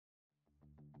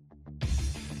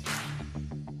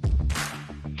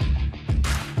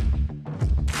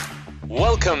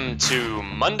Welcome to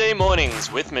Monday Mornings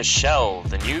with Michelle,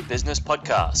 the new business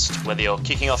podcast. Whether you're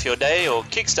kicking off your day or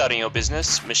kickstarting your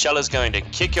business, Michelle is going to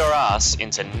kick your ass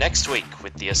into next week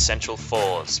with the essential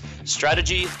fours: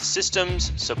 strategy,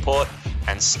 systems, support,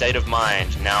 and state of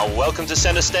mind. Now, welcome to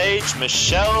center stage,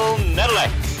 Michelle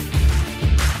Nedelec.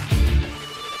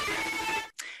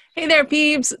 Hey there,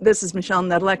 peeps. This is Michelle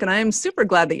Nedelec, and I am super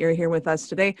glad that you're here with us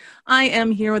today. I am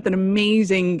here with an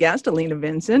amazing guest, Alina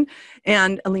Vincent.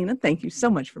 And Alina, thank you so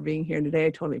much for being here today. I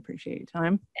totally appreciate your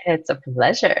time. It's a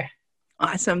pleasure.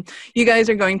 Awesome. You guys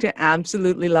are going to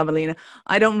absolutely love Alina.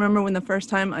 I don't remember when the first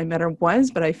time I met her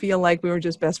was, but I feel like we were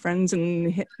just best friends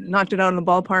and knocked it out in the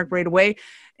ballpark right away.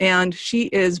 And she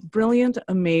is brilliant,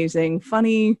 amazing,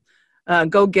 funny,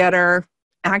 go-getter,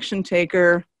 action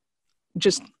taker,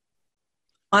 just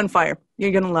on fire.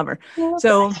 You're going to love her.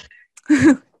 So,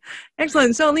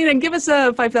 excellent. So, Alina, give us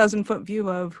a 5,000-foot view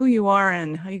of who you are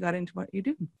and how you got into what you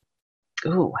do.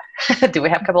 Ooh, do we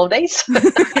have a couple of days?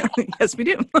 Yes, we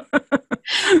do.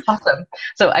 Awesome.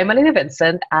 So I'm Alina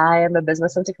Vincent. I am a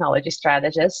business and technology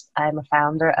strategist. I'm a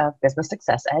founder of Business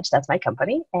Success Edge. That's my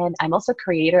company. And I'm also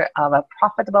creator of a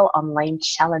profitable online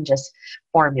challenges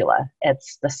formula.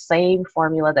 It's the same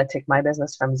formula that took my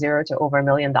business from zero to over $1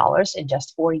 million in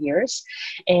just 4 years.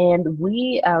 And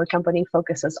our company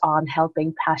focuses on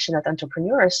helping passionate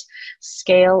entrepreneurs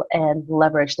scale and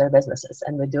leverage their businesses.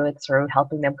 And we do it through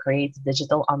helping them create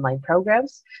digital online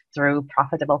programs, through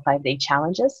profitable 5-day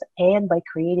challenges, and by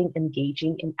creating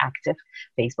engaging and active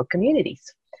Facebook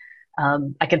communities.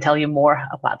 I can tell you more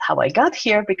about how I got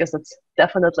here because it's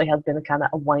definitely has been a kind of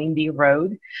a windy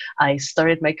road. I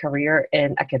started my career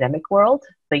in academic world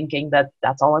thinking that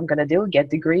that's all I'm going to do,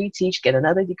 get degree, teach, get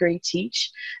another degree,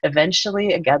 teach.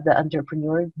 Eventually, I got the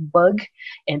entrepreneur bug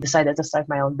and decided to start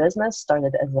my own business,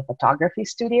 started as a photography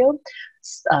studio,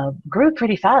 grew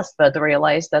pretty fast, but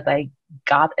realized that I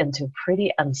got into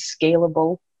pretty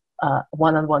unscalable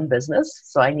one-on-one business.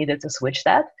 So I needed to switch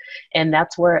that. And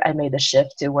that's where I made the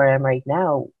shift to where I'm right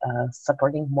now,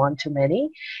 supporting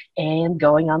one-to-many and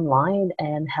going online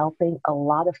and helping a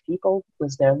lot of people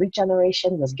with their lead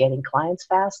generation, with getting clients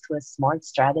fast, with smart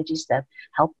strategies that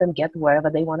help them get wherever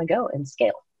they want to go and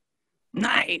scale.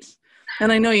 Nice.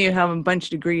 And I know you have a bunch of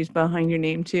degrees behind your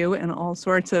name too, and all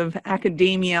sorts of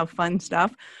academia fun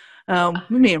stuff.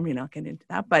 We may or may not get into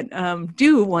that, but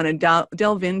do want to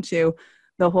delve into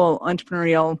the whole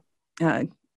entrepreneurial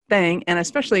thing, and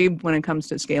especially when it comes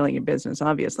to scaling your business,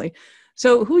 obviously.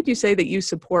 So who would you say that you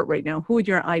support right now? Who would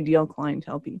your ideal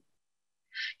clientele be?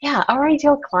 Yeah, our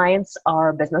ideal clients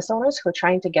are business owners who are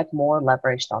trying to get more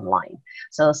leveraged online.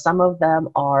 So some of them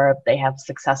they have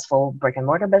successful brick and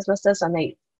mortar businesses and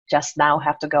they just now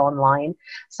have to go online.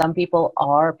 Some people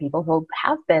are people who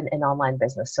have been in online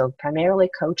business. So primarily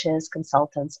coaches,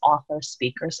 consultants, authors,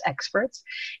 speakers, experts,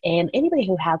 and anybody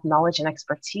who has knowledge and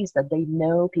expertise that they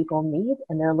know people need,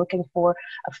 and they're looking for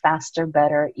a faster,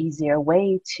 better, easier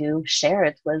way to share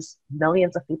it with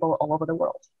millions of people all over the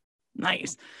world.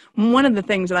 Nice. One of the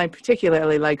things that I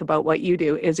particularly like about what you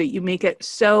do is that you make it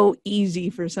so easy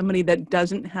for somebody that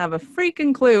doesn't have a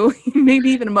freaking clue, maybe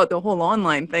even about the whole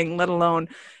online thing, let alone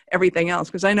everything else.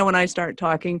 Because I know when I start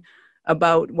talking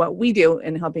about what we do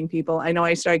in helping people, I know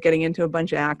I start getting into a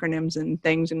bunch of acronyms and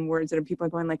things and words that people are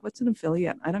going like, what's an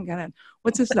affiliate? I don't get it.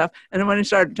 What's this stuff? And then when I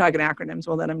start talking acronyms,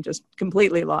 well, then I'm just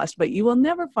completely lost. But you will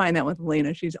never find that with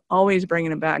Alina. She's always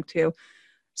bringing it back to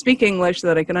speak English so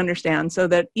that I can understand, so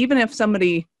that even if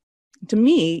somebody, to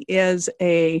me, is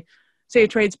say a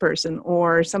tradesperson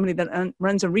or somebody that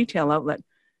runs a retail outlet,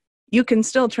 you can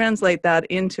still translate that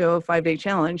into a 5-day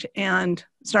challenge and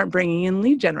start bringing in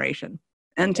lead generation.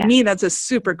 And to me, that's a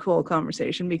super cool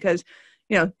conversation because,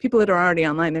 people that are already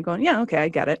online, they're going, yeah, okay, I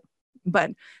get it.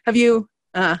 But have you,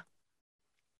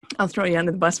 I'll throw you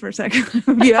under the bus for a second.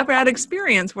 Have you ever had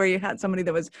experience where you had somebody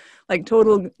that was like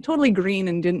totally green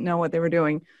and didn't know what they were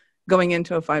doing going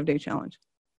into a 5-day challenge?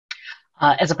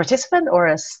 As a participant or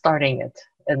as starting it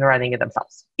and running it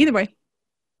themselves? Either way.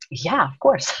 Yeah, of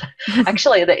course.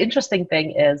 Actually, the interesting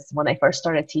thing is when I first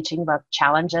started teaching about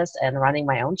challenges and running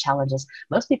my own challenges,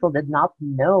 most people did not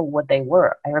know what they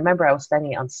were. I remember I was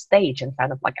standing on stage in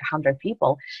front of like 100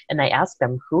 people and I asked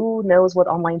them, who knows what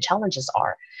online challenges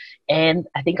are? And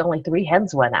I think only 3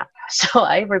 hands went up. So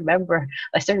I remember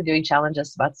I started doing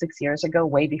challenges about 6 years ago,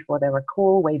 way before they were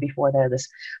cool, way before they're this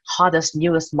hottest,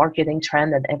 newest marketing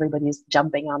trend and everybody's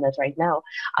jumping on it right now.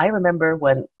 I remember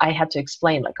when I had to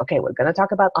explain, like, okay, we're going to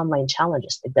talk about online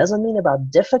challenges. It doesn't mean about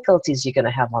difficulties you're going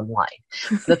to have online.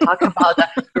 We're talk about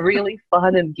a really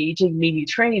fun, engaging mini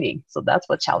training. So that's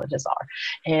what challenges are.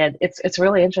 And it's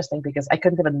really interesting because I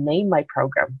couldn't even name my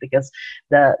program because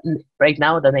right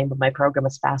now the name of my program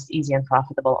is Fast, Easy, and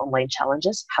Profitable Online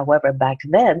Challenges. However, back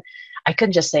then, I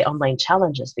couldn't just say online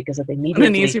challenges because it immediately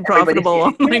and easy, profitable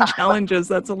online challenges.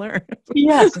 That's hilarious.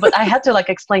 Yes, but I had to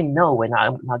explain, no,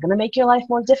 I'm not going to make your life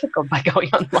more difficult by going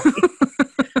online.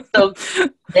 So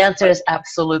the answer is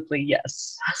absolutely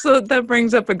yes. So that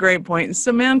brings up a great point.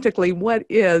 Semantically, what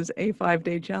is a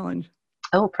 5-day challenge?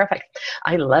 Oh, perfect.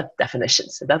 I love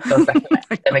definitions. So that goes back to my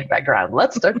academic background.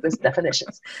 Let's start with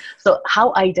definitions. So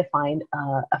how I define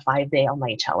a 5-day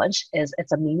online challenge is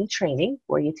it's a mini training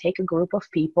where you take a group of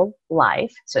people live.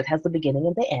 So it has the beginning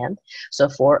and the end. So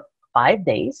for 5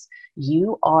 days,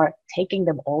 you are taking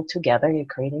them all together. You're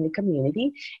creating a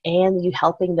community and you're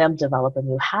helping them develop a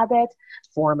new habit,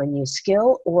 form a new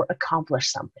skill, or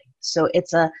accomplish something. So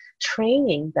it's a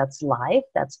training that's live,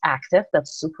 that's active,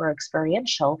 that's super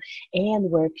experiential, and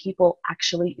where people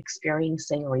actually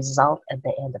experiencing a result at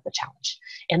the end of the challenge.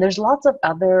 And there's lots of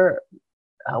other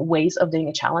ways of doing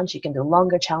a challenge. You can do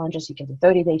longer challenges. You can do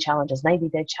 30-day challenges,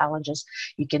 90-day challenges.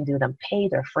 You can do them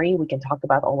paid or free. We can talk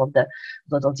about all of the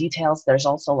little details. There's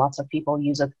also lots of people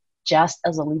use it just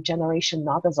as a lead generation,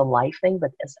 not as a live thing, but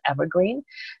as evergreen.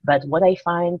 But what I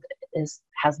find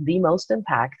has the most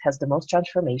impact, has the most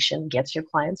transformation, gets your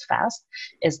clients fast,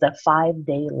 is the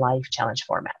 5-day live challenge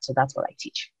format. So that's what I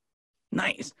teach.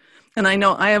 Nice. And I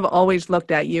know I have always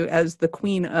looked at you as the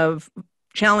queen of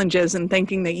challenges and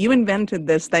thinking that you invented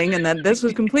this thing and that this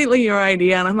was completely your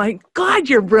idea. And I'm like, God,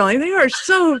 you're brilliant. They are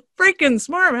so freaking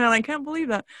smart, man. I can't believe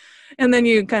that. And then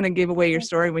you kind of gave away your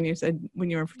story when you said when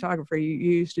you were a photographer, you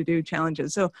used to do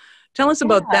challenges. So tell us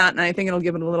about that. And I think it'll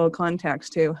give it a little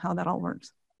context to how that all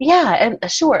works. Yeah, and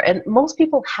sure. And most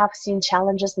people have seen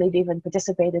challenges, maybe even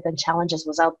participated in challenges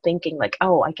without thinking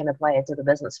oh, I can apply it to the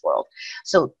business world.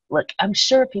 So I'm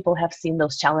sure people have seen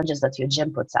those challenges that your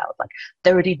gym puts out,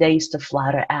 30 days to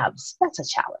flatter abs. That's a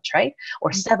challenge, right?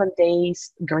 Or 7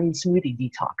 days green smoothie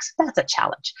detox. That's a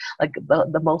challenge.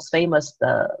 The most famous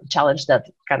challenge that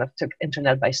kind of took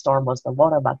internet by storm was the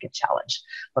water bucket challenge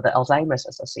for the Alzheimer's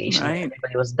Association. Right.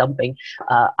 Everybody was dumping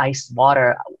ice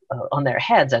water on their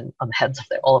heads and on the heads of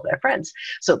all of their friends.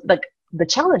 So the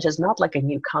challenge is not a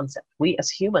new concept. We as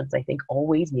humans, I think,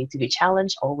 always need to be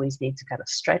challenged, always need to kind of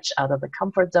stretch out of the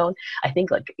comfort zone. I think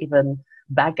even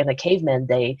back in a caveman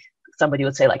day, somebody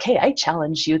would say hey, I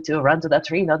challenge you to run to that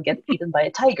tree, not get eaten by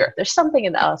a tiger. There's something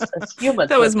in us as humans.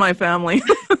 That was my family.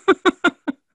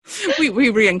 we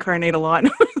reincarnate a lot.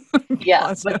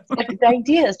 Yeah, but the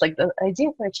idea is the idea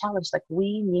for a challenge,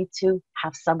 we need to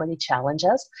have somebody challenge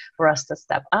us for us to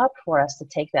step up, for us to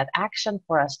take that action,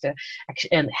 for us to,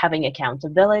 and having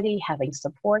accountability, having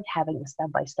support, having a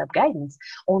step-by-step guidance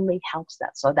only helps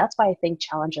that. So that's why I think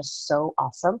challenges are so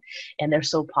awesome and they're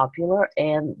so popular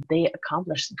and they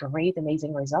accomplish great,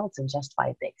 amazing results in just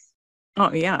 5 days.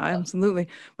 Oh, yeah, absolutely.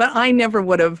 But I never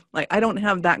would have, I don't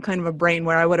have that kind of a brain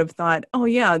where I would have thought, oh,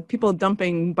 yeah, people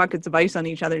dumping buckets of ice on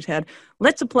each other's head.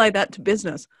 Let's apply that to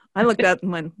business. I looked at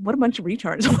and went, what a bunch of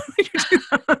retards.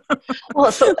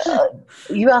 Well, so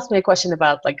you asked me a question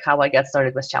about how I got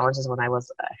started with challenges when I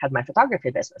had my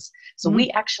photography business. So we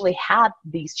actually had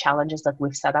these challenges that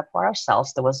we've set up for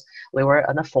ourselves. We were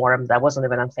on a forum that wasn't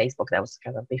even on Facebook. That was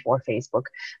kind of before Facebook.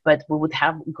 But we would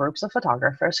have groups of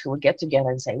photographers who would get together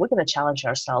and say, we're going to challenge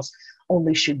ourselves,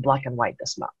 only shoot black and white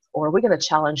this month. Or we're going to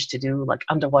challenge to do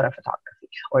underwater photography.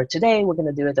 Or today we're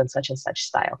going to do it in such and such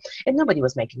style. And nobody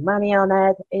was making money on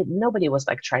it. Nobody was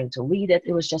trying to lead it.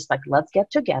 It was just let's get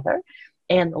together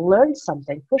and learn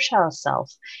something, push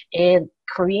ourselves and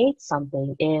create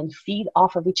something and feed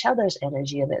off of each other's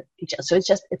energy. So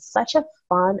it's such a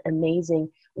fun, amazing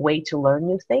way to learn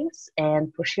new things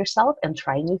and push yourself and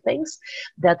try new things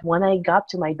that when I got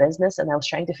to my business and I was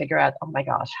trying to figure out, oh my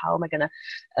gosh, how am I going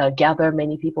to gather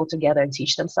many people together and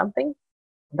teach them something?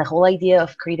 The whole idea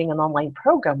of creating an online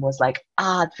program was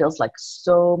it feels like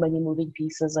so many moving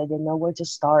pieces. I didn't know where to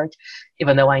start,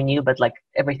 even though I knew, but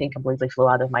everything completely flew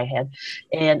out of my head.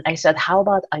 And I said, how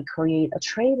about I create a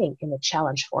training in a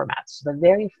challenge format? So the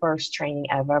very first training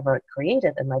I've ever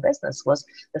created in my business was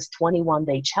this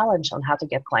 21-day challenge on how to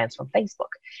get clients from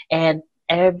Facebook. And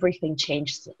everything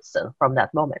changed from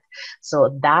that moment.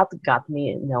 So that got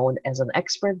me known as an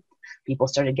expert. People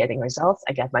started getting results.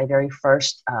 I got my very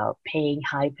first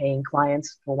high-paying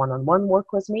clients for one-on-one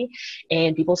work with me,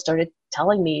 and people started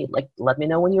telling me, like, let me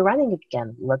know when you're running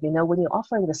again. Let me know when you're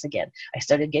offering this again. I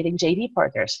started getting JV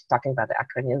partners, talking about the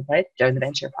acronym, right? Joint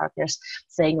venture partners,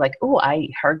 saying like, oh, I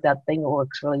heard that thing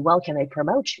works really well. Can I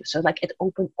promote you? So like it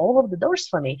opened all of the doors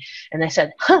for me. And I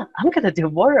said, I'm going to do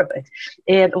more of it.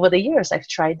 And over the years, I've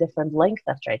tried different lengths.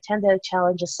 I've tried 10-day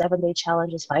challenges, 7-day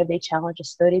challenges, 5-day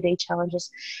challenges, 30-day challenges.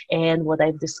 And what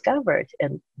I've discovered,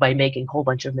 and by making a whole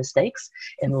bunch of mistakes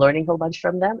and learning a whole bunch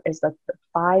from them, is that the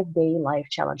 5-day life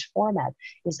challenge format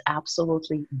is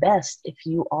absolutely best if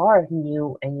you are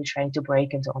new and you're trying to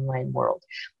break into online world.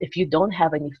 If you don't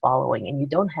have any following and you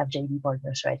don't have JV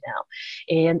partners right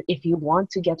now, and if you want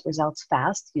to get results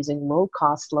fast using low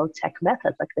cost, low tech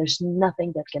method, like there's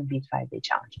nothing that can beat 5-day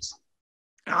challenges.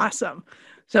 Awesome.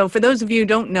 So for those of you who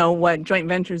don't know what joint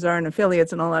ventures are and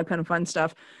affiliates and all that kind of fun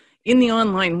stuff, in the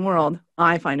online world,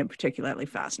 I find it particularly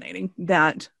fascinating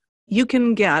that you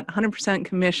can get 100%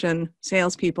 commission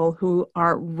salespeople who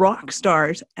are rock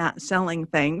stars at selling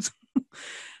things,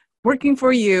 working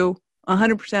for you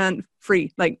 100%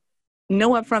 free, like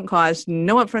no upfront cost,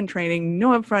 no upfront training,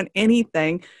 no upfront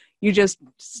anything. You just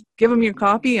give them your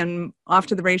copy and off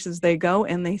to the races they go,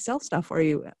 and they sell stuff for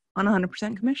you on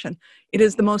 100% commission. It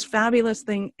is the most fabulous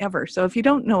thing ever. So if you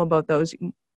don't know about those,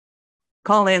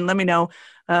 call in, let me know.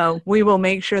 We will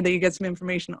make sure that you get some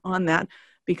information on that,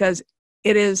 because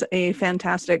it is a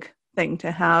fantastic thing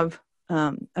to have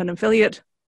an affiliate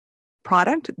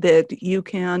product that you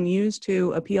can use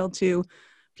to appeal to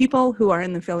people who are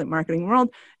in the affiliate marketing world,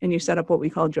 and you set up what we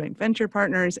call joint venture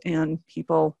partners, and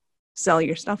people sell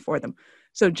your stuff for them.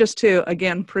 So just to,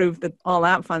 again, prove that all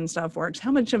that fun stuff works,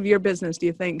 how much of your business do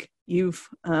you think you've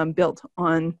built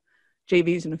on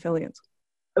JVs and affiliates?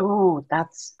 Oh,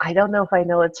 I don't know if I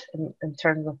know it in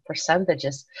terms of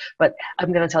percentages, but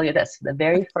I'm going to tell you this. The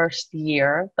very first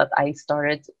year that I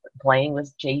started playing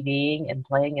with JVing and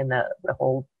playing in the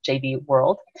whole JV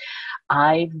world,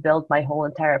 I built my whole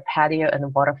entire patio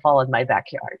and waterfall in my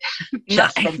backyard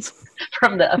just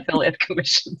from the affiliate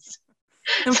commissions.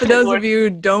 And for those of you who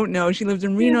don't know, she lives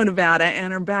in Reno, Nevada,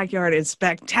 and her backyard is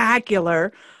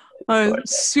spectacular. I'm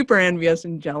super envious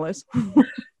and jealous.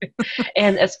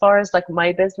 And as far as like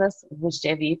my business, with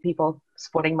JV people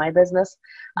supporting my business,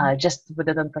 just with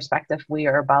it in perspective, we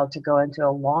are about to go into a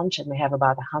launch, and we have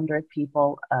about 100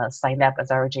 people signed up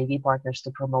as our JV partners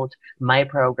to promote my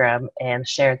program and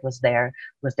share it with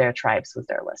their tribes, with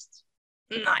their lists.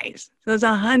 Nice. So there's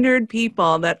 100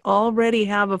 people that already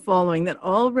have a following, that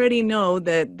already know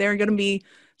that they're going to be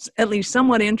at least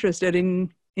somewhat interested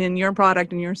in your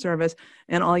product and your service.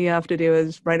 And all you have to do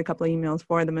is write a couple of emails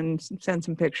for them and send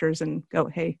some pictures and go,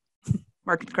 hey,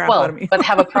 market the crap out of me. But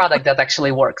have a product that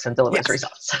actually works and delivers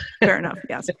results. Fair enough.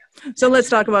 Yes. So let's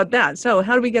talk about that. So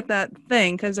how do we get that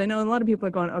thing? Because I know a lot of people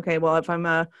are going, okay, well, if I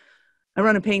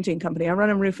run a painting company, I run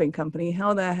a roofing company,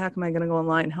 how the heck am I going to go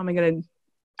online?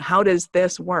 How does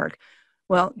this work?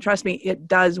 Well, trust me, it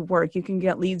does work. You can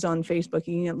get leads on Facebook,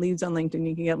 you can get leads on LinkedIn,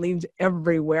 you can get leads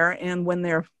everywhere. And when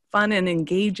they're fun and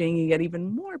engaging, you get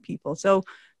even more people. So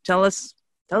tell us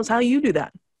how you do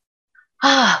that.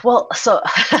 Well, so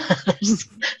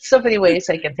many ways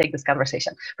I can take this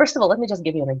conversation. First of all, let me just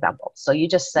give you an example. So you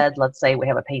just said, let's say we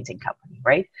have a painting company,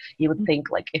 right? You would think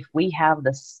like, if we have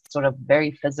this sort of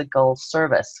very physical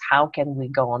service, how can we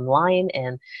go online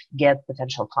and get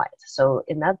potential clients? So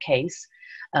in that case,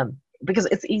 because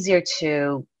it's easier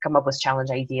to come up with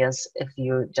challenge ideas if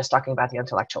you're just talking about the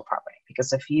intellectual property.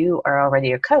 Because if you are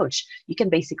already a coach, you can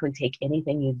basically take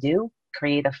anything you do,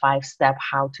 create a 5-step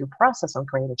how-to process, and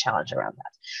create a challenge around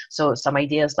that. So some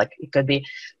ideas, like it could be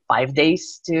 5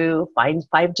 days to find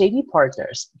 5 JV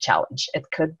partners challenge. It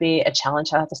could be a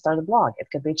challenge how to start a blog. It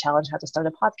could be a challenge how to start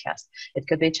a podcast. It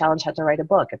could be a challenge how to write a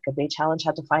book. It could be a challenge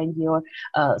how to find your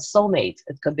soulmate.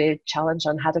 It could be a challenge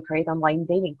on how to create online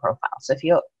dating profiles. So if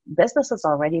your business is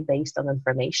already based on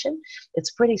information,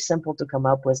 it's pretty simple to come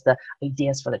up with the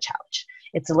ideas for the challenge.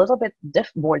 It's a little bit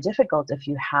more difficult if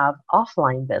you have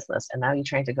offline business and now you're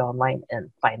trying to go online and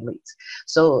find leads.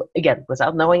 So again,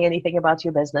 without knowing anything about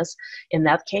your business, in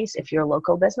that case, if you're a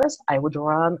local business, I would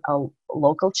run a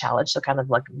local challenge to kind of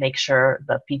like make sure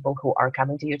that people who are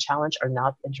coming to your challenge are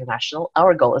not international.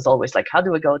 Our goal is always like, how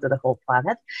do we go to the whole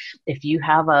planet? If you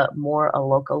have a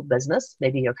local business,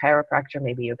 maybe you're a chiropractor,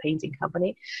 maybe you're a painting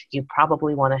company, you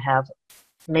probably want to have,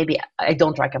 maybe I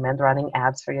don't recommend running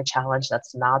ads for your challenge.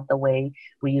 That's not the way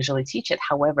we usually teach it.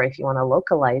 However, if you want to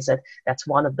localize it, that's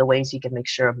one of the ways you can make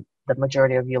sure the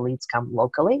majority of your leads come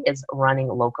locally, is running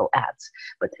local ads.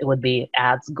 But it would be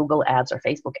ads, Google ads or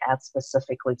Facebook ads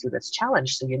specifically to this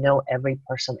challenge. So you know every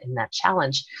person in that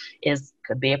challenge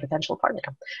could be a potential partner.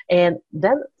 And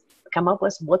then come up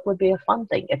with what would be a fun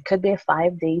thing. It could be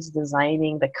 5 days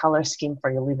designing the color scheme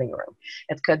for your living room.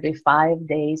 It could be 5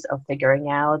 days of figuring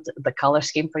out the color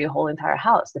scheme for your whole entire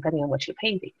house, depending on what you're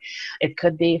painting. It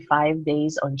could be 5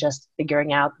 days on just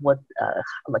figuring out what,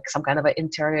 like some kind of an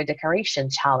interior decoration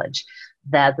challenge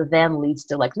that then leads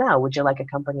to like, now, would you like a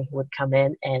company who would come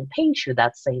in and paint you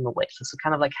that same way? So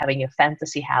kind of like having a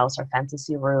fantasy house or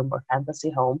fantasy room or fantasy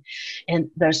home.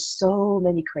 And there's so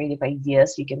many creative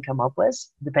ideas you can come up with,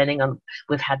 depending on,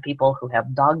 we've had people who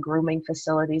have dog grooming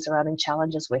facilities running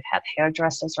challenges. We've had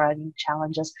hairdressers running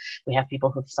challenges. We have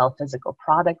people who sell physical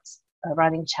products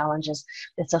running challenges.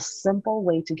 It's a simple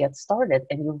way to get started.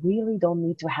 And you really don't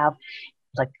need to have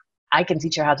like, I can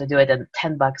teach you how to do it in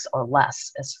 $10 or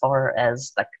less as far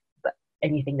as like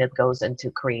anything that goes into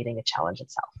creating a challenge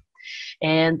itself.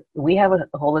 And we have a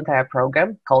whole entire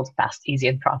program called Fast, Easy,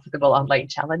 and Profitable Online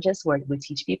Challenges, where we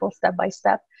teach people step by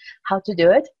step how to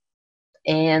do it.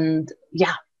 And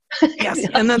yeah. Yes,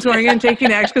 and that's where I'm going to take you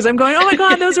next, because I'm going, oh my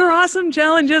God, those are awesome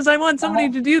challenges. I want somebody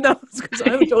to do those, because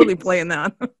I would totally play in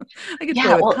that. I get to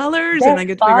play with colors, and I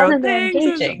get to figure out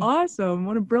things. It's awesome.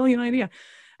 What a brilliant idea.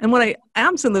 And what I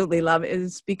absolutely love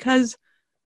is, because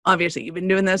obviously you've been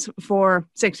doing this for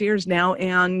 6 years now,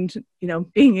 and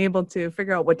being able to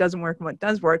figure out what doesn't work and what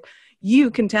does work, you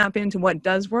can tap into what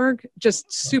does work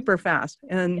just super fast.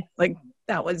 And like,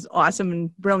 that was awesome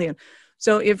and brilliant.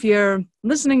 So if you're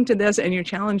listening to this and you're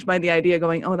challenged by the idea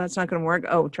going, oh, that's not going to work.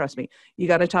 Oh, trust me, you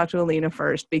got to talk to Alina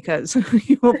first, because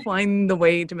you will find the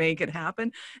way to make it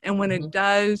happen. And when it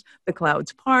does, the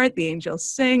clouds part, the angels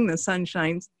sing, the sun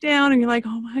shines down, and you're like,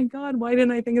 oh my God, why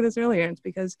didn't I think of this earlier? And it's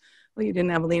because, well, you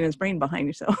didn't have Alina's brain behind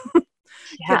you. So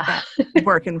get that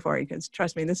working for you, because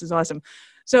trust me, this is awesome.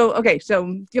 So, okay.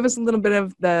 So give us a little bit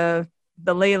of the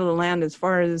lay of the land as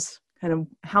far as kind of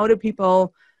how do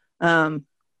people,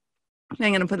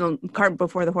 I'm going to put the cart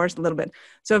before the horse a little bit.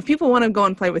 So if people want to go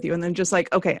and play with you and then just like,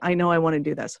 okay, I know I want to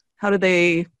do this, how do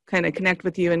they kind of connect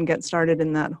with you and get started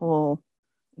in that whole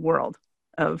world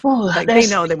of they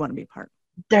know they want to be part?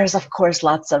 There's, of course,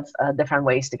 lots of different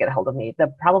ways to get a hold of me.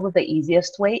 Probably the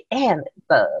easiest way, and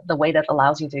the way that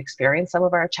allows you to experience some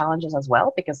of our challenges as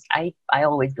well, because I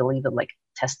always believe in like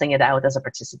testing it out as a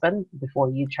participant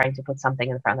before you trying to put something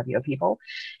in front of your people,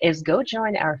 is go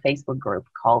join our Facebook group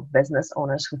called Business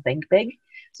Owners Who Think Big.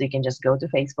 So you can just go to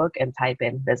Facebook and type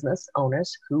in Business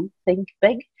Owners Who Think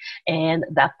Big. And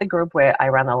that's the group where I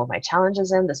run all of my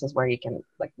challenges in. This is where you can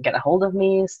like get a hold of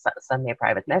me, send me a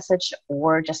private message,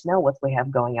 or just know what we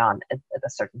have going on at a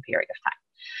certain period of time.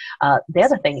 The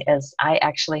other thing is I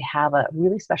actually have a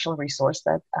really special resource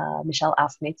that Michelle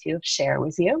asked me to share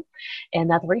with you. And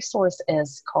that resource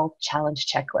is called Challenge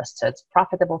Checklist. So it's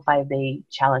Profitable 5-Day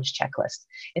Challenge Checklist.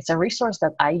 It's a resource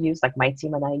that I use, like my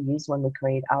team and I use when we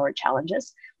create our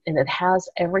challenges. And it has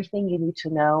everything you need to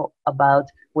know about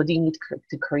what do you need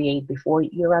to create before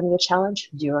you run your challenge,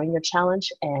 during your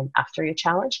challenge, and after your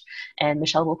challenge. And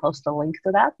Michelle will post a link to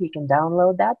that. You can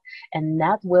download that. And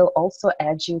that will also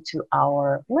add you to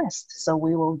our list. So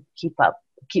we will keep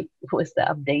with the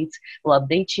updates. We'll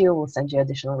update you. We'll send you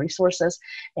additional resources.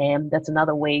 And that's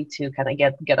another way to kind of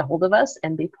get a hold of us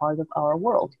and be part of our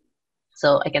world.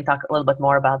 So I can talk a little bit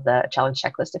more about the challenge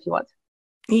checklist if you want.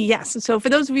 Yes. So for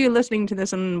those of you listening to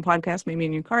this on the podcast, maybe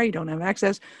in your car, you don't have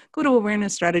access, go to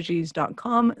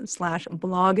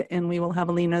awarenessstrategies.com/blog, and we will have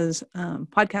Alina's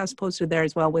podcast posted there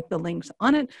as well with the links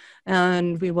on it.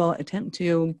 And we will attempt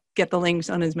to get the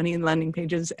links on as many landing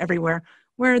pages everywhere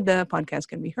where the podcast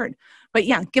can be heard. But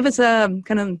yeah, give us a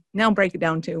kind of now break it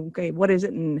down to, okay, what is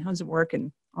it and how does it work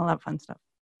and all that fun stuff.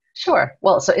 Sure.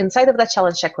 Well, so inside of that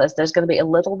challenge checklist, there's going to be a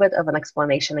little bit of an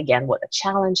explanation again, what a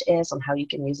challenge is and how you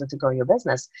can use it to grow your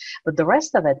business. But the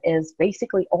rest of it is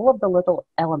basically all of the little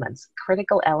elements,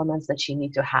 critical elements that you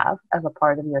need to have as a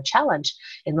part of your challenge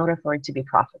in order for it to be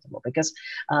profitable. Because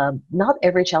not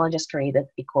every challenge is created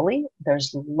equally.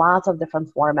 There's lots of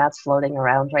different formats floating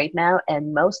around right now.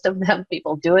 And most of them,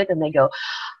 people do it and they go,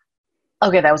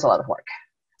 okay, that was a lot of work.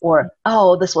 Or,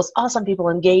 oh, this was awesome, people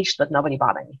engaged, but nobody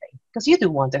bought anything. Because you do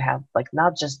want to have, like,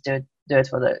 not just do it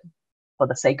for the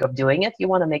sake of doing it. You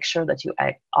want to make sure that you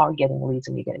are getting leads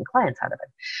and you're getting clients out of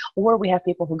it. Or we have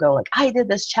people who go like, I did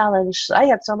this challenge. I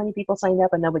had so many people signed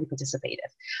up and nobody participated.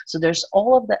 So there's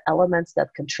all of the elements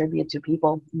that contribute to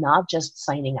people not just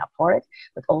signing up for it,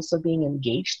 but also being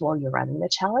engaged while you're running the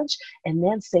challenge and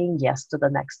then saying yes to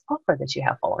the next offer that you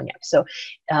have following up. So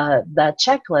the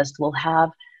checklist will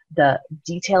have the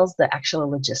details, the actual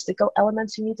logistical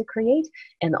elements you need to create,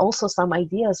 and also some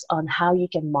ideas on how you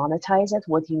can monetize it,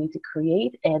 what you need to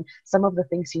create, and some of the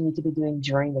things you need to be doing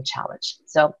during the challenge.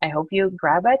 So I hope you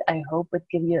grab it. I hope it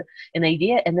give you an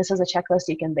idea. And this is a checklist.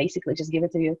 You can basically just give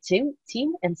it to your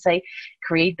team and say,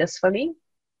 create this for me.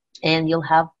 And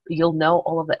you'll know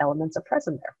all of the elements are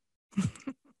present there.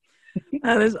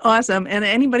 That is awesome. And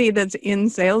anybody that's in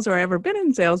sales or ever been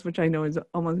in sales, which I know is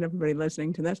almost everybody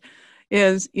listening to this,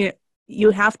 is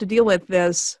you have to deal with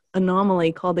this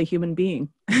anomaly called a human being.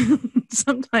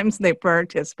 Sometimes they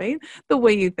participate the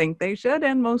way you think they should,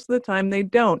 and most of the time they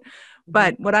don't.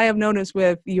 But what I have noticed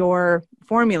with your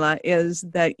formula is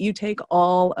that you take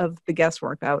all of the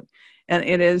guesswork out, and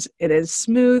it is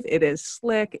smooth, it is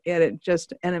slick, you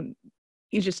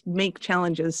just make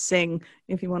challenges sing,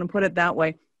 if you want to put it that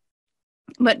way.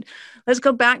 But let's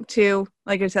go back to,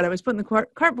 like I said, I was putting the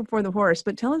cart before the horse,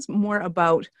 but tell us more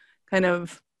about kind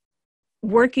of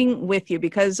working with you,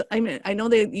 because I know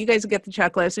that you guys get the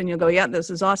checklist and you'll go, yeah, this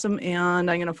is awesome,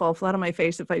 and I'm going to fall flat on my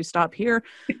face if I stop here.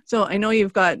 So I know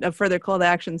you've got a further call to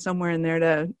action somewhere in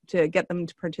there to get them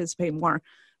to participate more,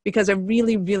 because I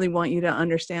really, really want you to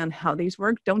understand how these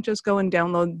work. Don't just go and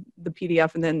download the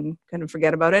PDF and then kind of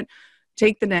forget about it.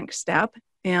 Take the next step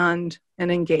and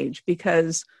engage,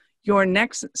 because your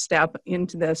next step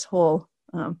into this whole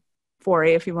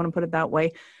foray, if you want to put it that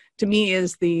way, to me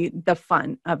is the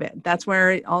fun of it. That's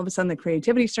where all of a sudden the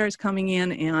creativity starts coming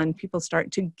in and people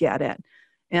start to get it.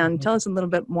 And tell us a little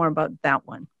bit more about that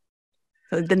one.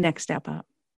 So the next step up.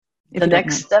 The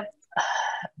next step,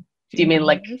 do you mean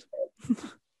like,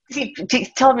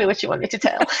 tell me what you want me to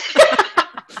tell.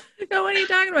 No, what are you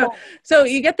talking about? So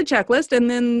you get the checklist, and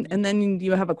then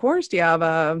you have a course. Do you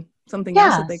have something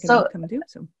else that they can come do?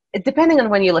 So depending on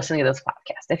when you're listening to this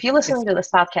podcast. If you're listening to this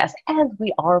podcast and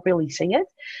we are releasing it,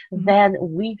 then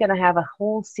we're going to have a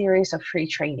whole series of free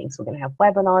trainings. We're going to have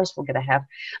webinars. We're going to have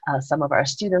some of our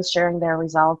students sharing their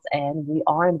results, and we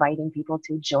are inviting people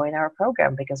to join our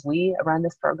program, because we run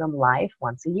this program live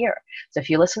once a year. So if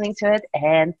you're listening to it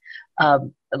and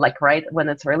like right when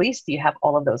it's released, you have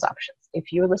all of those options.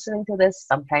 If you're listening to this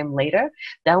sometime later,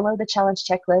 download the challenge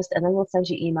checklist, and then we'll send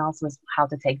you emails with how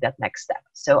to take that next step.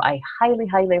 So I highly,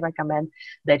 highly recommend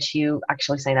that you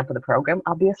actually sign up for the program,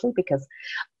 obviously, because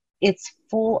it's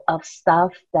full of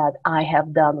stuff that I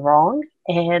have done wrong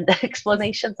and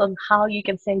explanations on how you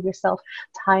can save yourself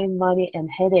time, money, and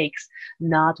headaches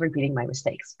not repeating my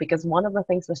mistakes. Because one of the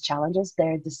things with challenges,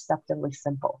 they're deceptively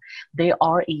simple. They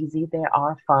are easy. They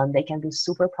are fun. They can be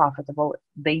super profitable.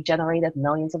 They generated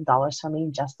millions of dollars for me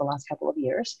in just the last couple of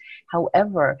years.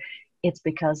 However, it's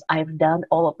because I've done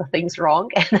all of the things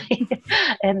wrong,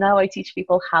 and now I teach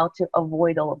people how to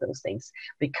avoid all of those things,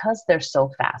 because they're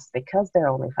so fast, because they're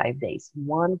only 5 days.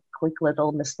 One quick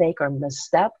little mistake or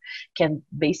misstep can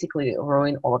basically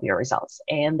ruin all of your results.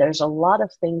 And there's a lot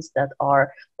of things that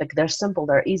are like, they're simple,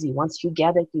 they're easy. Once you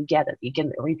get it, you get it. You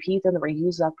can repeat and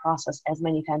reuse that process as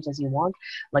many times as you want.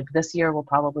 Like this year, we'll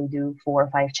probably do 4 or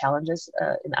 5 challenges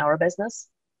in our business,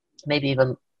 maybe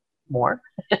even more.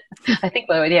 I think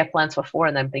we already have plans for 4,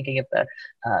 and I'm thinking of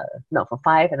for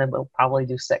 5, and then we'll probably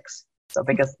do 6. So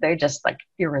because they're just like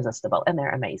irresistible and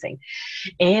they're amazing.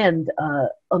 And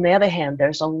on the other hand,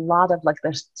 there's a lot of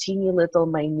there's teeny little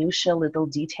minutia little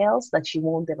details that you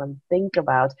won't even think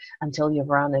about until you've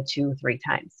run it 2-3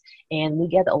 times. And we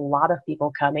get a lot of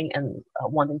people coming and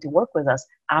wanting to work with us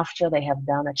after they have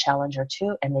done a challenge or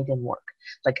 2 and they didn't work.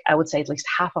 Like I would say at least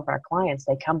half of our clients,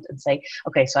 they come and say,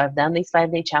 okay, so I've done these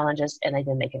 5-day challenges and I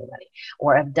didn't make any money.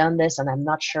 Or I've done this and I'm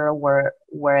not sure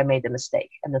where I made the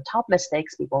mistake. And the top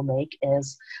mistakes people make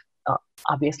is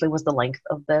obviously was the length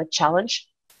of the challenge.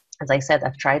 As I said,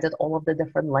 I've tried it all of the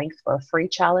different lengths for a free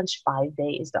challenge. 5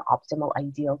 days is the optimal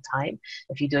ideal time.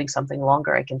 If you're doing something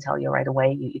longer, I can tell you right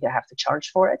away, you either have to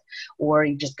charge for it or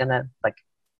you're just going to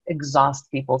exhaust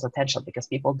people's attention, because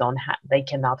people they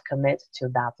cannot commit to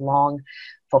that long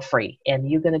for free. And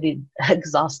you're going to be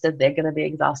exhausted, they're going to be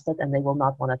exhausted, and they will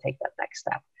not want to take that next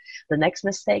step. The next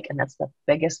mistake, and that's the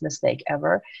biggest mistake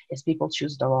ever, is people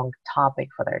choose the wrong topic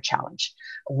for their challenge.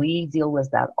 We deal with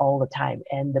that all the time.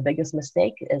 And the biggest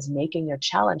mistake is making your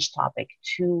challenge topic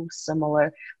too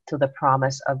similar to the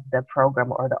promise of the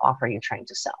program or the offer you're trying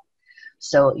to sell.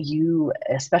 So you,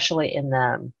 especially in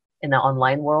the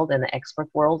online world, in the expert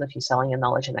world, if you're selling your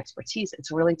knowledge and expertise,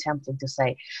 it's really tempting to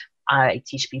say, I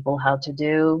teach people how to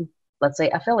do, let's say,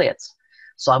 affiliates.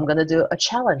 So I'm going to do a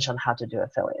challenge on how to do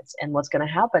affiliates. And what's going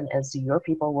to happen is your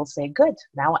people will say, good,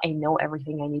 now I know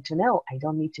everything I need to know. I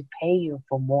don't need to pay you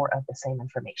for more of the same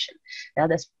information.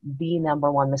 That is the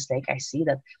number one mistake I see,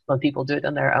 that when people do it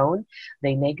on their own,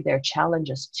 they make their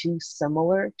challenges too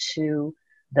similar to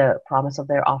the promise of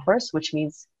their offers, which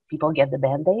means people get the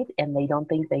Band-Aid and they don't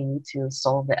think they need to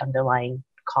solve the underlying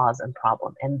cause and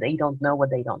problem, and they don't know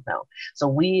what they don't know.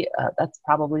 So that's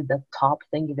probably the top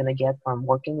thing you're going to get from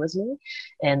working with me.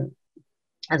 And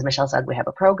as Michelle said, we have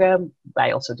a program.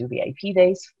 I also do VIP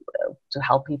days to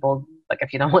help people. Like,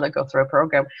 if you don't want to go through a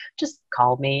program, just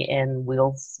call me and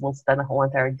we'll spend a whole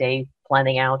entire day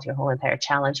planning out your whole entire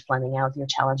challenge, planning out your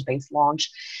challenge-based launch,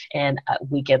 and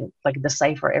we can like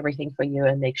decipher everything for you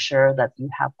and make sure that you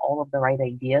have all of the right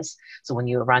ideas. So when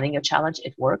you're running a challenge,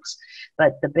 it works.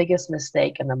 But the biggest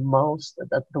mistake and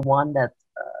the one that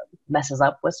messes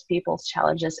up with people's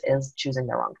challenges is choosing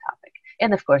the wrong topic.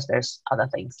 And of course, there's other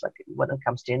things, like when it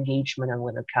comes to engagement, and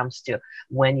when it comes to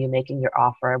when you're making your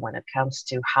offer, when it comes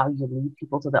to how you lead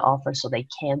people to the offer so they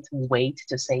can't wait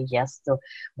to say yes to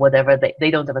whatever.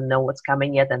 They don't even know what's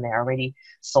coming yet, and they're already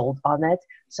sold on it.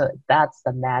 So that's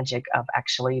the magic of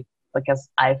actually, because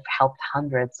I've helped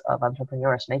hundreds of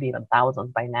entrepreneurs, maybe even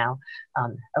thousands by now,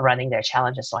 running their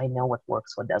challenges. So I know what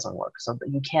works, what doesn't work. So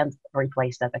you can't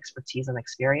replace that expertise and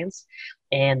experience.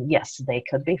 And yes, they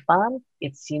could be fun.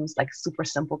 It seems like super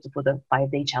simple to put a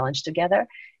 5-day challenge together.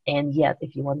 And yet,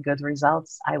 if you want good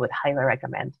results, I would highly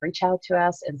recommend reach out to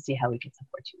us and see how we can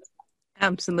support you with that.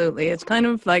 Absolutely. It's kind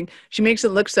of like she makes it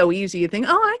look so easy. You think,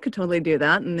 oh, I could totally do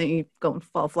that. And then you go and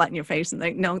fall flat in your face and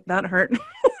think, no, that hurt.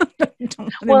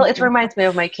 Well, it reminds me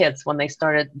of my kids when they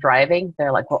started driving.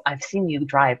 They're like, well, I've seen you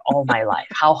drive all my life.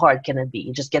 How hard can it be?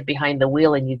 You just get behind the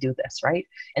wheel and you do this, right?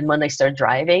 And when they start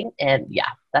driving, and yeah,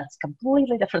 that's a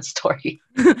completely different story.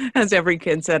 As every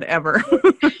kid said ever.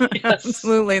 Yes.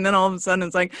 Absolutely. And then all of a sudden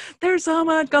it's like, there's so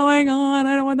much going on.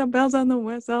 I don't want the bells and the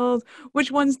whistles.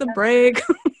 Which one's the brake?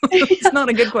 It's not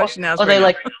a good question to ask. Or they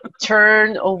like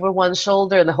turn over one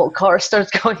shoulder and the whole car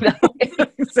starts going that way.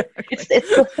 Exactly.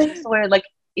 It's the things where like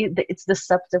it's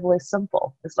deceptively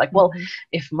simple. It's like, well,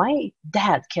 if my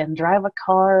dad can drive a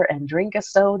car and drink a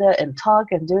soda and talk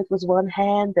and do it with one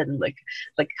hand, and like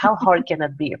how hard can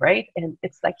it be, right? And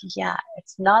it's like, yeah,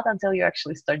 it's not until you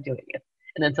actually start doing it,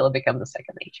 and until it becomes a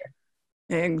second nature.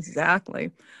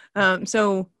 Exactly.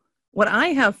 So what I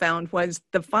have found was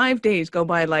the 5 days go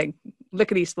by like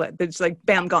lickety split. It's like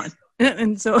bam, gone.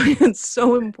 And so it's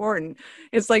so important.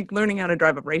 It's like learning how to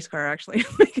drive a race car, actually.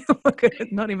 Look at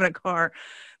it, not even a car.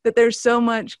 That there's so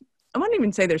much, I wouldn't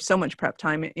even say there's so much prep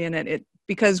time in it,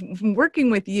 because working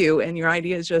with you and your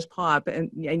ideas just pop and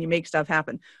you make stuff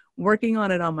happen. Working on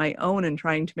it on my own and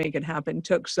trying to make it happen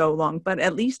took so long. But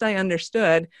at least I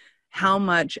understood how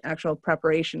much actual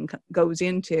preparation goes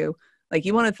into, like,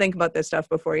 you want to think about this stuff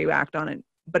before you act on it.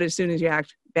 But as soon as you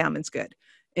act, bam, it's good.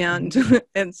 And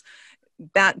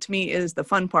that to me is the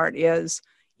fun part, is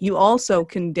you also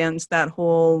condense that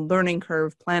whole learning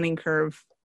curve, planning curve,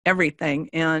 everything,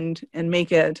 and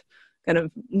make it kind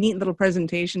of neat little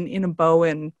presentation in a bow.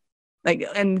 And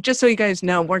just so you guys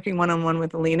know, working one-on-one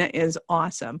with Alina is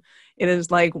awesome. It is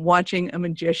like watching a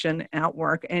magician at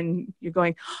work, and you're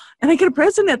going, and I get a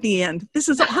present at the end. This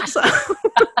is awesome.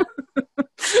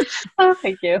 Oh,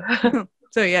 thank you.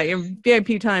 So yeah, your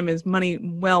VIP time is money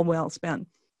well spent.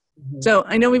 So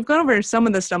I know we've gone over some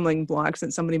of the stumbling blocks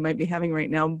that somebody might be having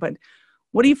right now, but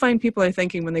what do you find people are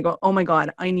thinking when they go, oh my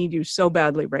God, I need you so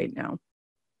badly right now?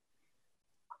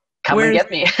 Come and get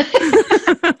me.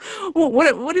 Well,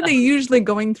 what are they usually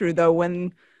going through though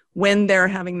when they're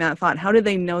having that thought? How do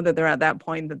they know that they're at that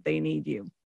point that they need you?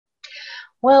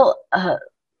 Well,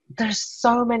 there's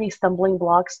so many stumbling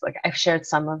blocks. Like, I've shared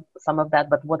some of that,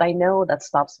 but what I know that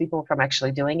stops people from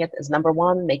actually doing it is, number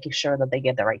one, making sure that they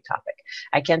get the right topic.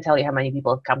 I can't tell you how many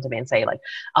people have come to me and say like,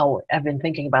 oh, I've been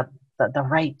thinking about the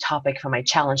right topic for my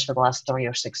challenge for the last 3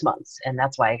 or 6 months, and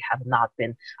that's why I have not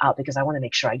been out, because I want to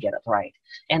make sure I get it right.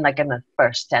 And like in the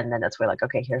first 10 minutes, we're like,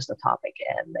 okay, here's the topic,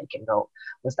 and they can go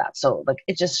with that. So like,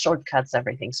 it just shortcuts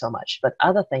everything so much. But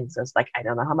other things is like, I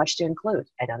don't know how much to include.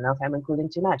 I don't know if I'm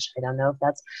including too much. I don't know if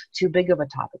that's too big of a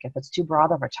topic, if it's too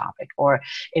broad of a topic, or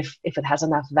if it has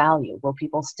enough value. Will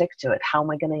people stick to it? How am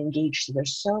I going to engage? So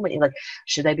there's so many, like,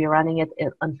 should I be running it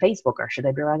on Facebook, or should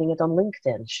I be running it on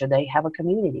LinkedIn? Should I have a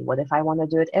community? What if I want to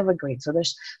do it evergreen? So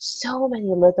there's so many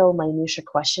little minutia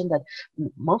questions that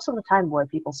most of the time where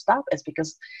people stop is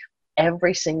because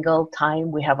every single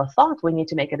time we have a thought, we need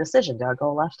to make a decision. Do I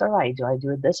go left or right? Do I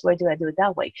do it this way? Do I do it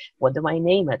that way? What do I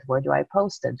name it? Where do I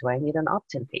post it? Do I need an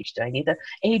opt-in page? Do I need an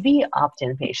A/B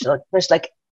opt-in page? So there's like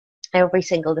Every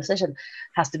single decision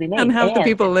has to be made. And half the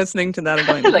people listening to that are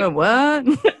going, like, what?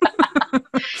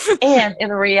 and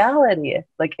in reality,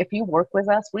 like if you work with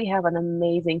us, we have an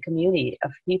amazing community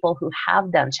of people who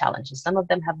have done challenges. Some of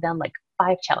them have done like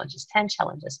 5 challenges, 10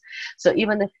 challenges. So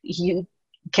even if you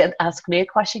can ask me a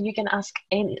question, you can ask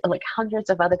like hundreds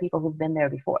of other people who've been there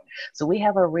before. So we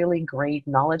have a really great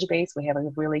knowledge base. We have a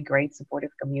really great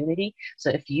supportive community. So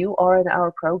if you are in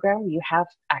our program, you have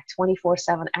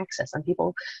 24/7 access, and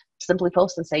people simply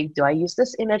post and say, do I use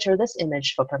this image or this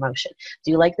image for promotion?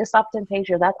 Do you like this opt-in page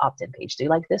or that opt-in page? Do you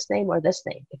like this name or this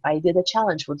name? If I did a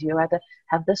challenge, would you rather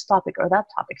have this topic or that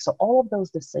topic? So all of those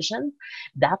decisions,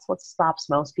 that's what stops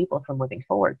most people from moving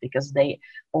forward, because they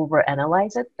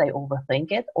overanalyze it, they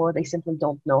overthink it, or they simply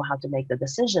don't know how to make the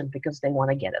decision because they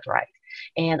want to get it right.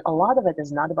 And a lot of it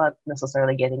is not about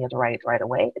necessarily getting it right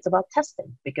away. It's about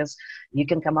testing, because you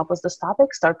can come up with this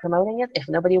topic, start promoting it. If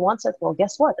nobody wants it, well,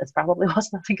 guess what? It probably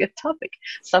was not a good topic.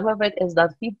 Some of it is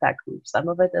that feedback loop. Some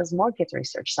of it is market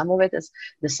research. Some of it is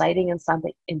deciding on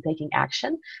something and taking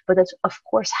action. But it, of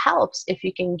course, helps if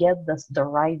you can get the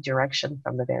right direction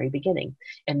from the very beginning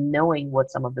and knowing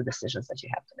what some of the decisions that you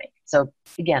have to make. So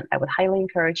again, I would highly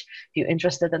encourage, if you're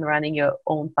interested in running your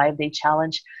own 5-day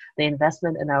challenge, the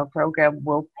investment in our program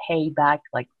will pay back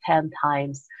like 10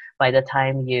 times by the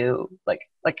time you like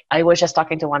I was just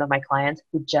talking to one of my clients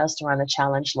who just ran a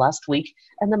challenge last week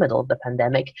in the middle of the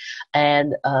pandemic,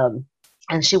 and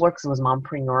she works with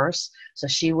mompreneurs. So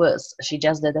she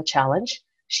just did a challenge.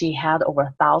 She had over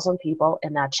 1,000 people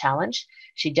in that challenge.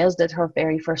 She just did her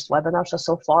very first webinar.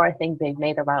 So far, I think they've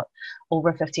made about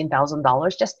over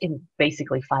 $15,000 just in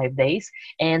basically 5 days.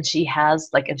 And she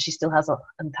still has an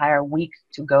entire week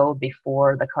to go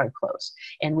before the card close.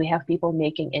 And we have people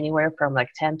making anywhere from like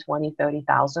 10, 20,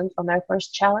 30,000 on their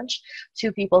first challenge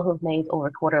to people who've made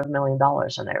over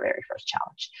 $250,000 on their very first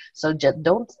challenge. So just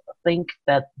don't think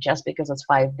that just because it's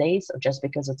 5 days or just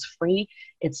because it's free,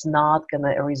 it's not going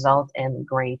to result in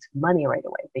great money right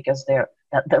away, because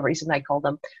the reason I call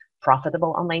them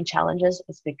profitable online challenges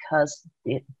is because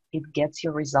it gets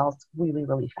your results really,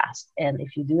 really fast. And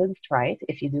if you do it right,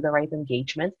 if you do the right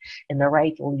engagement and the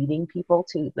right leading people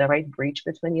to the right bridge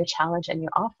between your challenge and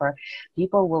your offer,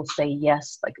 people will say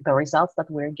yes. Like the results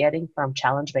that we're getting from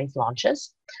challenge-based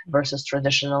launches versus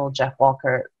traditional Jeff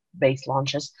Walker based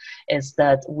launches is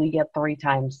that we get 3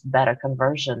 times better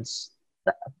conversions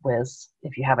with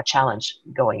if you have a challenge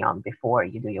going on before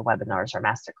you do your webinars or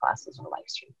masterclasses or live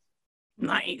streams.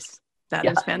 Nice. That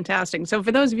is fantastic. So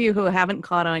for those of you who haven't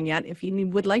caught on yet, if you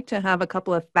would like to have a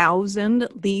couple of 1,000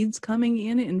 leads coming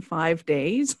in 5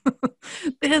 days,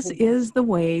 this is the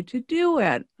way to do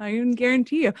it. I can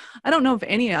guarantee you. I don't know of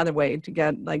any other way to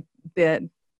get like the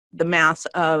mass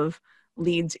of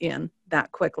leads in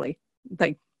that quickly.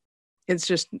 Like, it's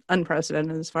just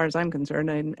unprecedented as far as I'm concerned.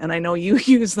 And I know you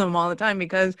use them all the time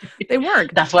because they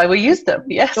work. That's why we use them.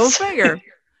 Yes. Go figure.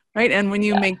 Right. And when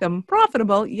you make them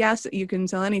profitable, yes, you can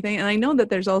sell anything. And I know that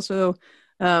there's also,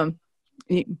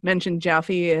 you mentioned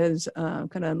Jaffe as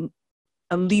kind of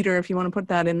a leader, if you want to put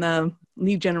that in the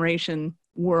lead generation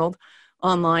world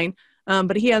online.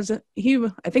 But I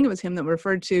think it was him that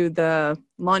referred to the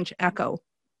launch echo.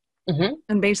 Mm-hmm.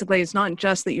 And basically, it's not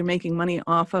just that you're making money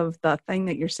off of the thing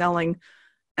that you're selling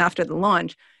after the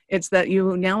launch. It's that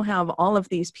you now have all of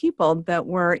these people that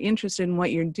were interested in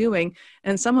what you're doing.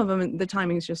 And some of them, the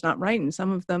timing is just not right. And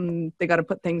some of them, they got to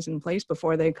put things in place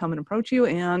before they come and approach you.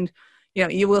 And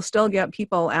you will still get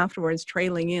people afterwards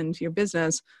trailing into your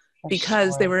business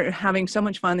because they were having so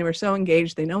much fun. They were so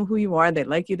engaged. They know who you are. They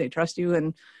like you. They trust you.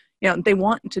 And they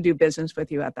want to do business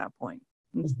with you at that point.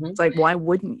 Mm-hmm. It's like, why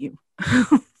wouldn't you?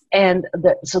 And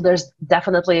so there's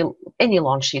definitely any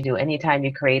launch you do, anytime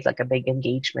you create like a big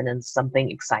engagement and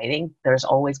something exciting, there's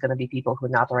always going to be people who are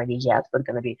not ready yet, but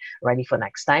going to be ready for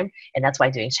next time. And that's why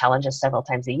doing challenges several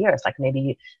times a year, it's like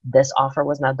maybe this offer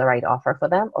was not the right offer for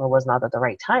them or was not at the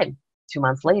right time. 2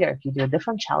 months later, if you do a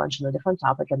different challenge on a different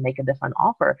topic and make a different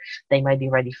offer, they might be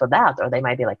ready for that. Or they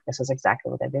might be like, this is exactly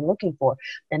what I've been looking for.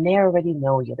 And they already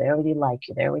know you. They already like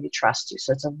you. They already trust you.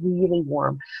 So it's a really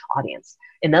warm audience.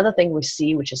 Another thing we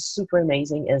see, which is super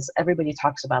amazing, is everybody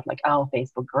talks about like, oh,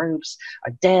 Facebook groups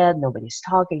are dead. Nobody's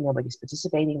talking. Nobody's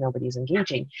participating. Nobody's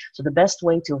engaging. So the best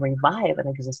way to revive an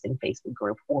existing Facebook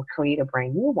group or create a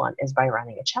brand new one is by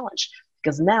running a challenge.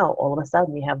 Because now, all of a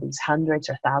sudden, you have these hundreds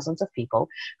or thousands of people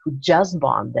who just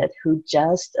bonded, who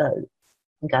just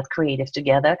got creative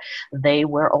together. They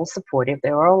were all supportive.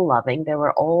 They were all loving. They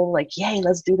were all like, yay,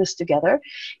 let's do this together.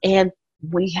 And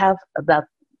we have that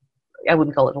I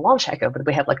wouldn't call it a launch echo, but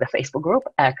we have like the Facebook group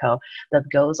echo that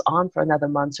goes on for another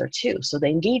month or two. So the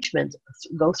engagement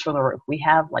goes through the roof. We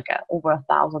have like over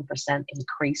 1,000%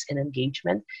 increase in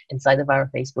engagement inside of our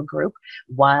Facebook group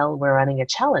while we're running a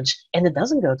challenge. And it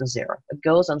doesn't go to zero. It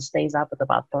goes and stays up at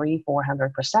about 300-400%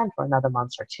 for another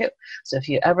month or two. So if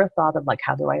you ever thought of like,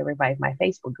 how do I revive my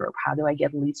Facebook group? How do I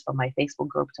get leads from my Facebook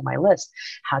group to my list?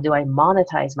 How do I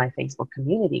monetize my Facebook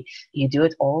community? You do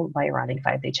it all by running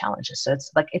 5-day challenges. So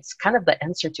it's like, it's kind of the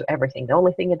answer to everything. The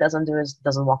only thing it doesn't do is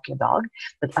doesn't walk your dog.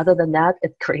 But other than that,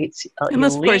 it creates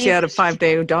unless of course you had a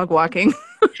 5-day dog walking.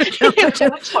 In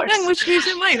which case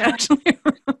it might actually.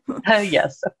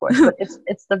 Yes, of course. But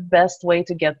it's the best way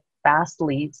to get fast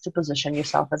leads, to position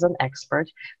yourself as an expert,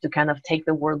 to kind of take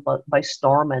the world by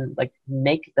storm and like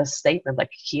make the statement like,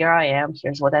 here I am,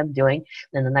 here's what I'm doing.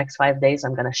 In the next 5 days,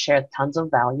 I'm going to share tons of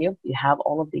value. You have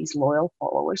all of these loyal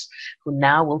followers who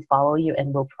now will follow you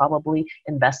and will probably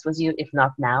invest with you, if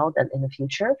not now, then in the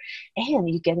future. And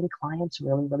you're getting clients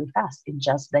really, really fast in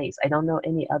just days. I don't know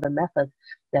any other method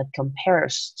that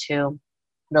compares to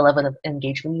the level of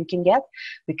engagement you can get,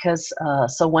 because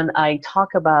so when I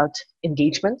talk about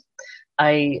engagement,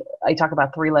 I talk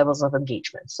about 3 levels of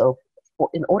engagement. So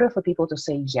in order for people to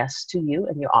say yes to you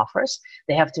and your offers,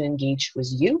 they have to engage with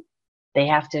you, they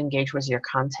have to engage with your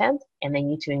content, and they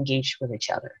need to engage with each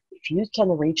other. If you can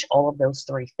reach all of those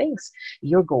 3 things,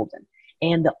 you're golden.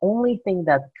 And the only thing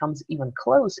that comes even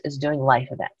close is doing live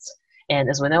events. And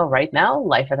as we know right now,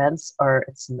 live events are,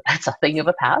 it's a thing of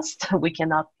the past. We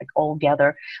cannot like all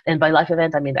gather. And by live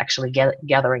event, I mean actually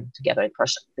gathering together in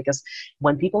person. Because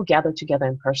when people gather together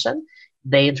in person,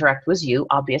 they interact with you,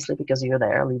 obviously, because you're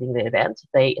there leading the event.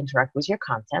 They interact with your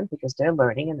content because they're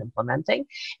learning and implementing.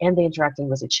 And they're interacting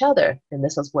with each other. And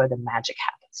this is where the magic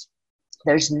happens.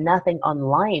 There's nothing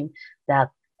online that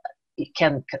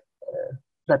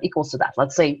that equals to that.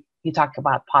 Let's say you talk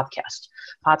about podcasts,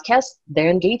 they're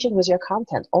engaging with your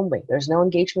content only. There's no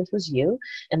engagement with you,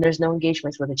 and there's no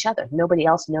engagement with each other. Nobody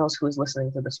else knows who is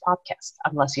listening to this podcast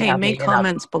unless you have make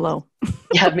comments below.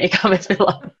 Yeah, make comments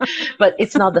below. But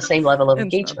it's not the same level of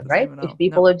engagement, right? If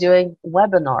people are doing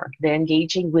webinar, they're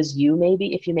engaging with you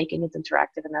maybe if you're making it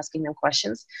interactive and asking them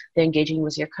questions. They're engaging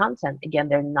with your content. Again,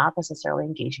 they're not necessarily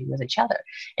engaging with each other.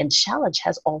 And challenge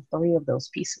has all 3 of those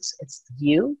pieces. It's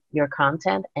you, your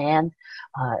content, and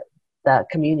the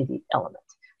community element.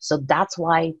 So that's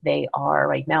why they are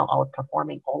right now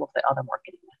outperforming all of the other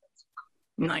marketing methods.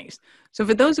 Nice. So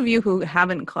for those of you who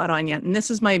haven't caught on yet, and this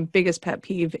is my biggest pet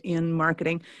peeve in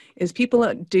marketing, is people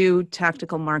that do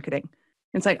tactical marketing.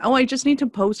 It's like, oh, I just need to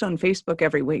post on Facebook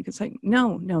every week. It's like,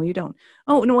 no, you don't.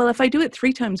 Oh, no, well, if I do it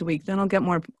 3 times a week, then I'll get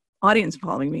more audience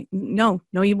following me. No,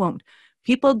 you won't.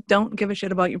 People don't give a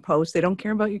shit about your posts. They don't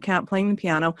care about your cat playing the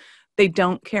piano. They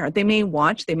don't care. They may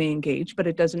watch, they may engage, but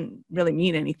it doesn't really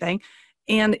mean anything.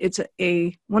 And it's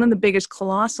one of the biggest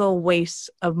colossal wastes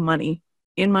of money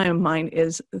in my mind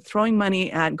is throwing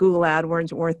money at Google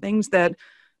AdWords or things that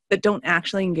don't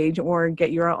actually engage or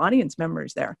get your audience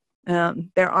members there.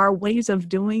 There are ways of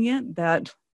doing it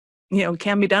that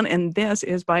can be done, and this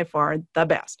is by far the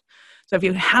best. So if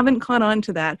you haven't caught on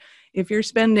to that, if you're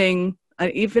spending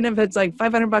even if it's like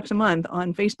 $500 a month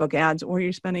on Facebook ads, or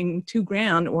you're spending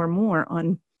 $2,000 or more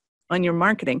on your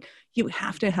marketing, you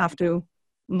have to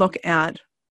look at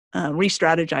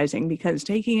re-strategizing, because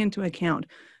taking into account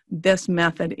this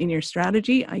method in your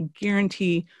strategy, I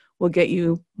guarantee will get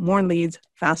you more leads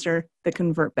faster that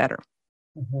convert better.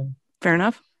 Mm-hmm. Fair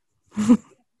enough?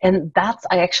 And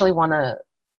I actually want to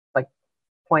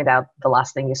point out the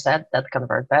last thing you said, that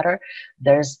convert better.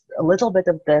 There's a little bit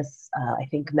of this, I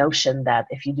think, notion that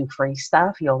if you do free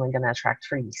stuff, you're only going to attract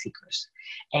freebie seekers.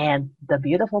 And the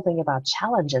beautiful thing about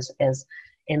challenges is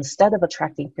instead of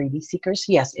attracting freebie seekers,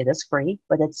 yes, it is free,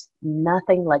 but it's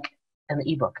nothing like an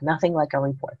ebook, nothing like a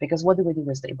report. Because what do we do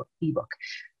with the ebook?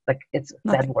 Like, it's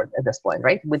a bad word at this point,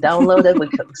 right? We download it, we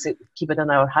keep it on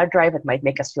our hard drive. It might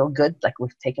make us feel good, like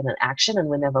we've taken an action, and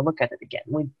we never look at it again.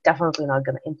 We're definitely not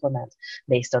going to implement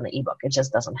based on the ebook. It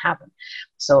just doesn't happen.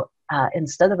 So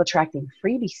instead of attracting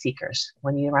freebie seekers,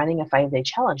 when you're running a 5-day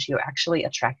challenge, you're actually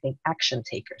attracting action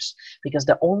takers, because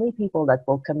the only people that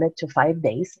will commit to 5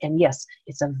 days, and yes,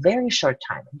 it's a very short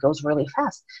time, it goes really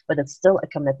fast, but it's still a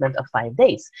commitment of 5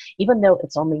 days, even though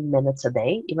it's only minutes a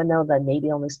day, even though they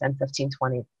maybe only spend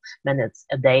 15-20 minutes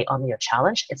a day on your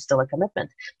challenge, it's still a commitment.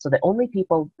 So the only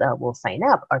people that will sign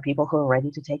up are people who are ready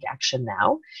to take action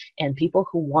now, and people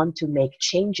who want to make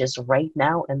changes right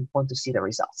now and want to see the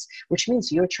results, which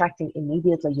means you're attracting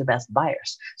immediately your best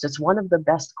buyers. So it's one of the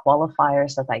best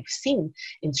qualifiers that I've seen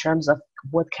in terms of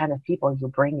what kind of people you're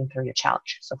bringing through your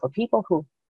challenge. So for people who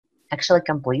actually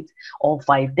complete all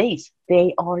 5 days,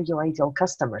 they are your ideal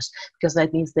customers, because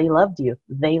that means they loved you,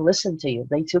 they listened to you,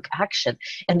 they took action,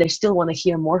 and they still want to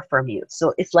hear more from you.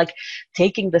 So it's like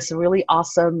taking this really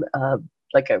awesome,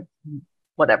 like a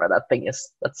whatever that thing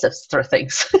is that sifts through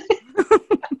things.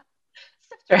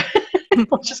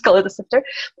 Let's just call it a sifter.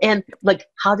 And like,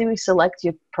 how do we select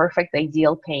your perfect,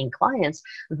 ideal paying clients?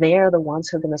 They're the ones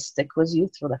who are going to stick with you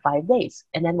through the 5 days.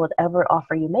 And then whatever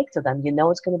offer you make to them, you know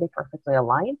it's going to be perfectly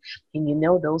aligned. And you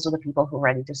know those are the people who are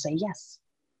ready to say yes.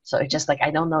 So it's just like,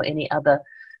 I don't know any other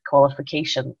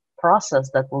qualification process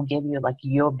that will give you like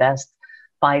your best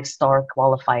 5-star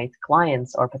qualified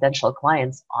clients or potential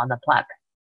clients on the platter.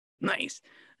 Nice.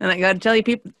 And I got to tell you,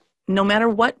 people, no matter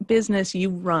what business you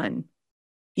run,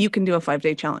 you can do a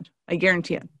 5-day challenge. I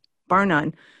guarantee it, bar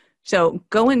none. So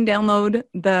go and download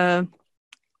the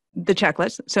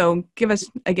checklist. So give us,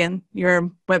 again,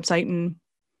 your website and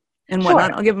whatnot.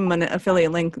 Sure. I'll give them an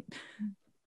affiliate link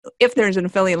if there's an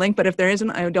affiliate link, but if there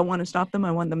isn't, I don't want to stop them.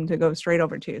 I want them to go straight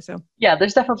over to you. So yeah,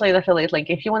 there's definitely an affiliate link.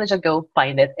 If you want to just go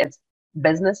find it, it's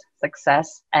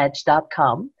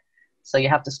businesssuccessedge.com. So you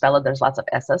have to spell it. There's lots of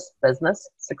S's,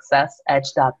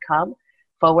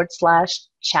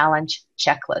 businesssuccessedge.com/challenge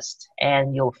checklist,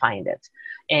 and you'll find it.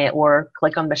 Or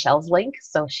click on Michelle's link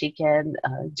so she can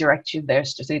direct you there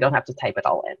so you don't have to type it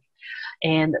all in.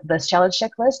 And this challenge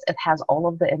checklist, it has all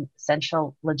of the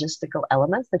essential logistical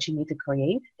elements that you need to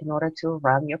create in order to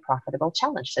run your profitable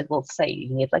challenge. It will say you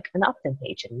need like an opt-in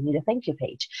page, and you need a thank you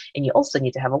page, and you also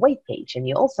need to have a wait page, and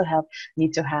you also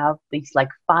need to have these like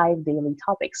 5 daily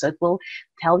topics. So it will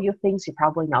tell you things you're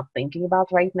probably not thinking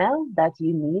about right now that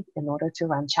you need in order to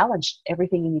run challenge.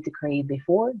 Everything you need to create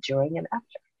before, during, and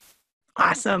after.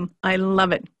 Awesome. I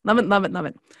love it. Love it, love it, love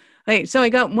it. Okay, so I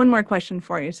got one more question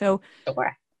for you. So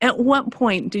Sure. at what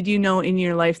point did you know in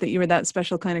your life that you were that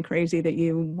special kind of crazy that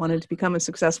you wanted to become a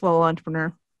successful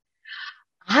entrepreneur?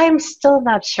 I'm still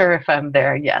not sure if I'm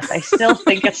there yet. I still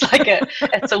think it's like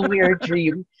it's a weird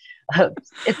dream.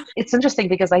 It's interesting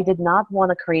because I did not want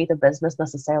to create a business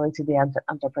necessarily to be an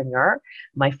entrepreneur.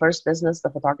 My first business, the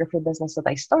photography business that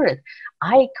I started,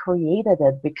 I created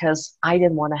it because I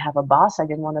didn't want to have a boss. I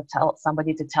didn't want to tell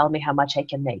somebody to tell me how much I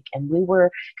can make. And we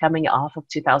were coming off of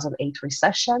 2008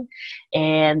 recession,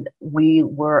 and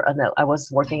I was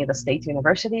working at a state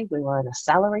university. We were in a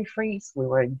salary freeze. We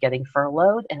were getting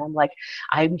furloughed, and I'm like,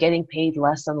 I'm getting paid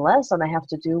less and less, and I have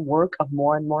to do work of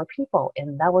more and more people.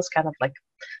 And that was kind of like,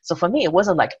 so for me, it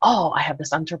wasn't like, oh, I have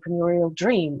this entrepreneurial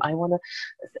dream, I want to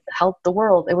help the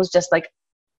world. It was just like,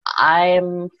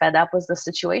 I'm fed up with the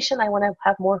situation. I want to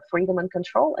have more freedom and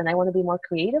control, and I want to be more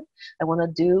creative. I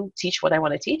want to teach what I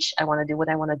want to teach. I want to do what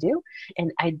I want to do.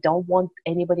 And I don't want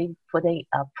anybody putting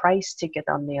a price ticket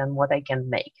on me on what I can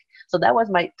make. So that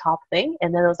was my top thing.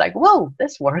 And then I was like, whoa,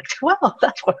 this worked. Wow,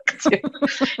 that worked too.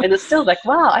 And it's still like,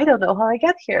 wow, I don't know how I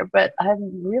got here, but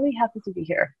I'm really happy to be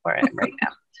here where I am right now.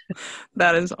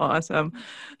 That is awesome.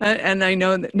 And I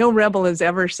know that no rebel has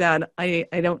ever said, I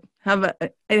don't have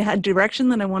a direction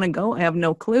that I want to go. I have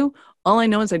no clue. All I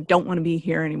know is I don't want to be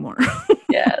here anymore.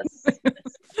 Yes.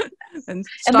 And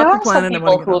stop the planet. I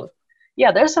want to get off.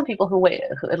 Yeah, there's some people who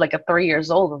like at 3 years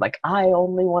old, like, I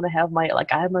only want to have like,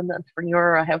 I'm an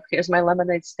entrepreneur. Here's my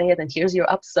lemonade stand, and here's your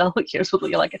upsell. Here's what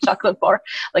you like, a chocolate bar.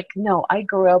 Like, no, I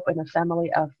grew up in a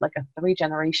family of like 3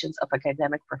 generations of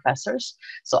academic professors.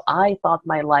 So I thought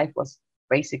my life was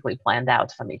basically planned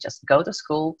out for me. Just go to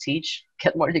school, teach,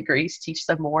 get more degrees, teach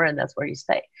some more, and that's where you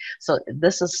stay. So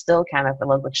this is still kind of a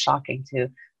little bit shocking to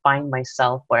find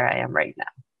myself where I am right now.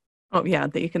 Oh, yeah,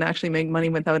 that you can actually make money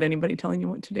without anybody telling you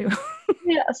what to do.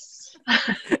 Yes.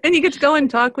 And you get to go and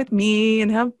talk with me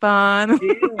and have fun. I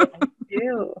do.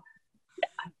 Yeah,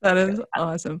 that is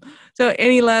awesome. So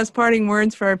any last parting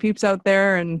words for our peeps out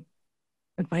there and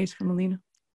advice from Alina?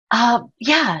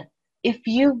 Yeah. If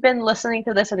you've been listening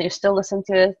to this and you're still listening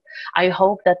to it, I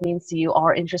hope that means you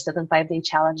are interested in 5-day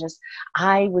challenges.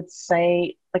 I would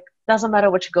say, like, doesn't matter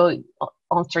what you go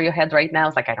on through your head right now.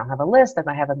 It's like, I don't have a list, and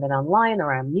I haven't been online,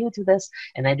 or I'm new to this,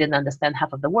 and I didn't understand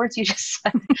half of the words you just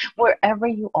said. Wherever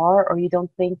you are, or you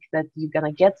don't think that you're going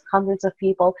to get hundreds of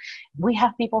people, we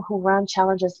have people who run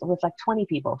challenges with like 20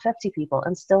 people, 50 people,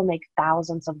 and still make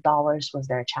thousands of dollars with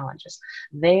their challenges.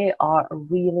 They are a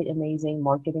really amazing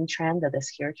marketing trend that is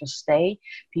here to stay.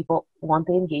 People want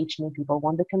the engagement, people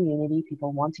want the community,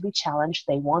 people want to be challenged.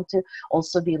 They want to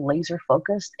also be laser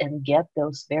focused and get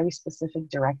those very specific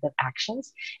directed actions.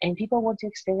 experience, and people want to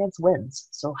experience wins.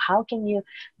 So how can you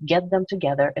get them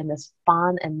together in this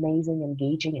fun, amazing,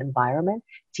 engaging environment,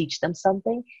 teach them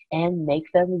something, and make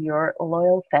them your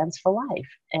loyal fans for life?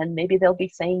 And maybe they'll be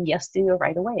saying yes to you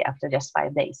right away after just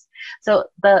 5 days. So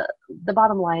the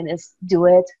bottom line is do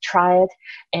it, try it.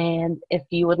 And if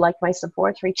you would like my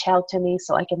support, reach out to me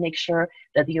so I can make sure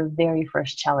that your very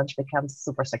first challenge becomes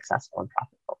super successful and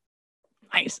profitable.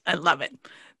 Nice. I love it.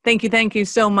 Thank you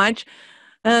so much.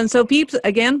 And so peeps,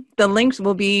 again, the links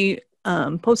will be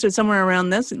posted somewhere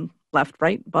around this, left,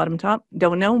 right, bottom, top,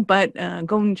 don't know, but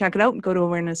go and check it out. Go to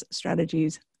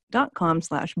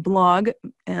awarenessstrategies.com/blog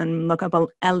and look up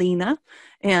Alina,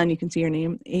 and you can see her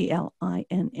name, Alina,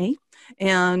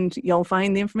 and you'll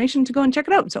find the information to go and check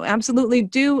it out. So absolutely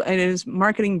do. It is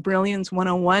Marketing Brilliance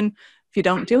 101. If you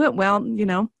don't do it, well,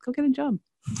 go get a job.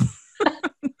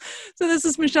 So this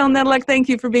is Michelle Nedelec. Thank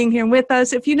you for being here with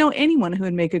us. If you know anyone who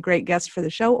would make a great guest for the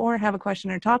show or have a question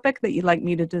or topic that you'd like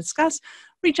me to discuss,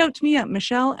 reach out to me at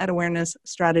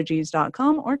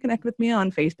michelle@awarenessstrategies.com or connect with me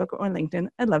on Facebook or LinkedIn.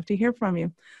 I'd love to hear from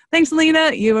you. Thanks,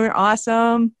 Alina. You were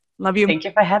awesome. Love you. Thank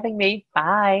you for having me.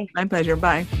 Bye. My pleasure.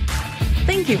 Bye.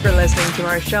 Thank you for listening to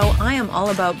our show. I am all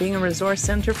about being a resource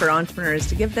center for entrepreneurs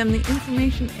to give them the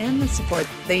information and the support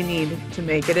they need to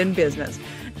make it in business.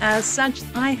 As such,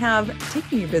 I have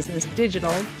Taking Your Business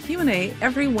Digital Q&A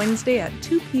every Wednesday at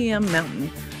 2 p.m. Mountain.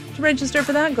 To register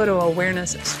for that, go to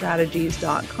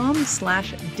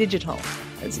awarenessstrategies.com/digital.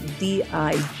 That's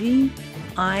DIGITAL.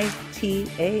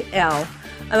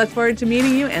 I look forward to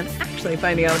meeting you and actually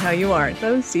finding out how you are.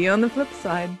 So see you on the flip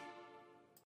side.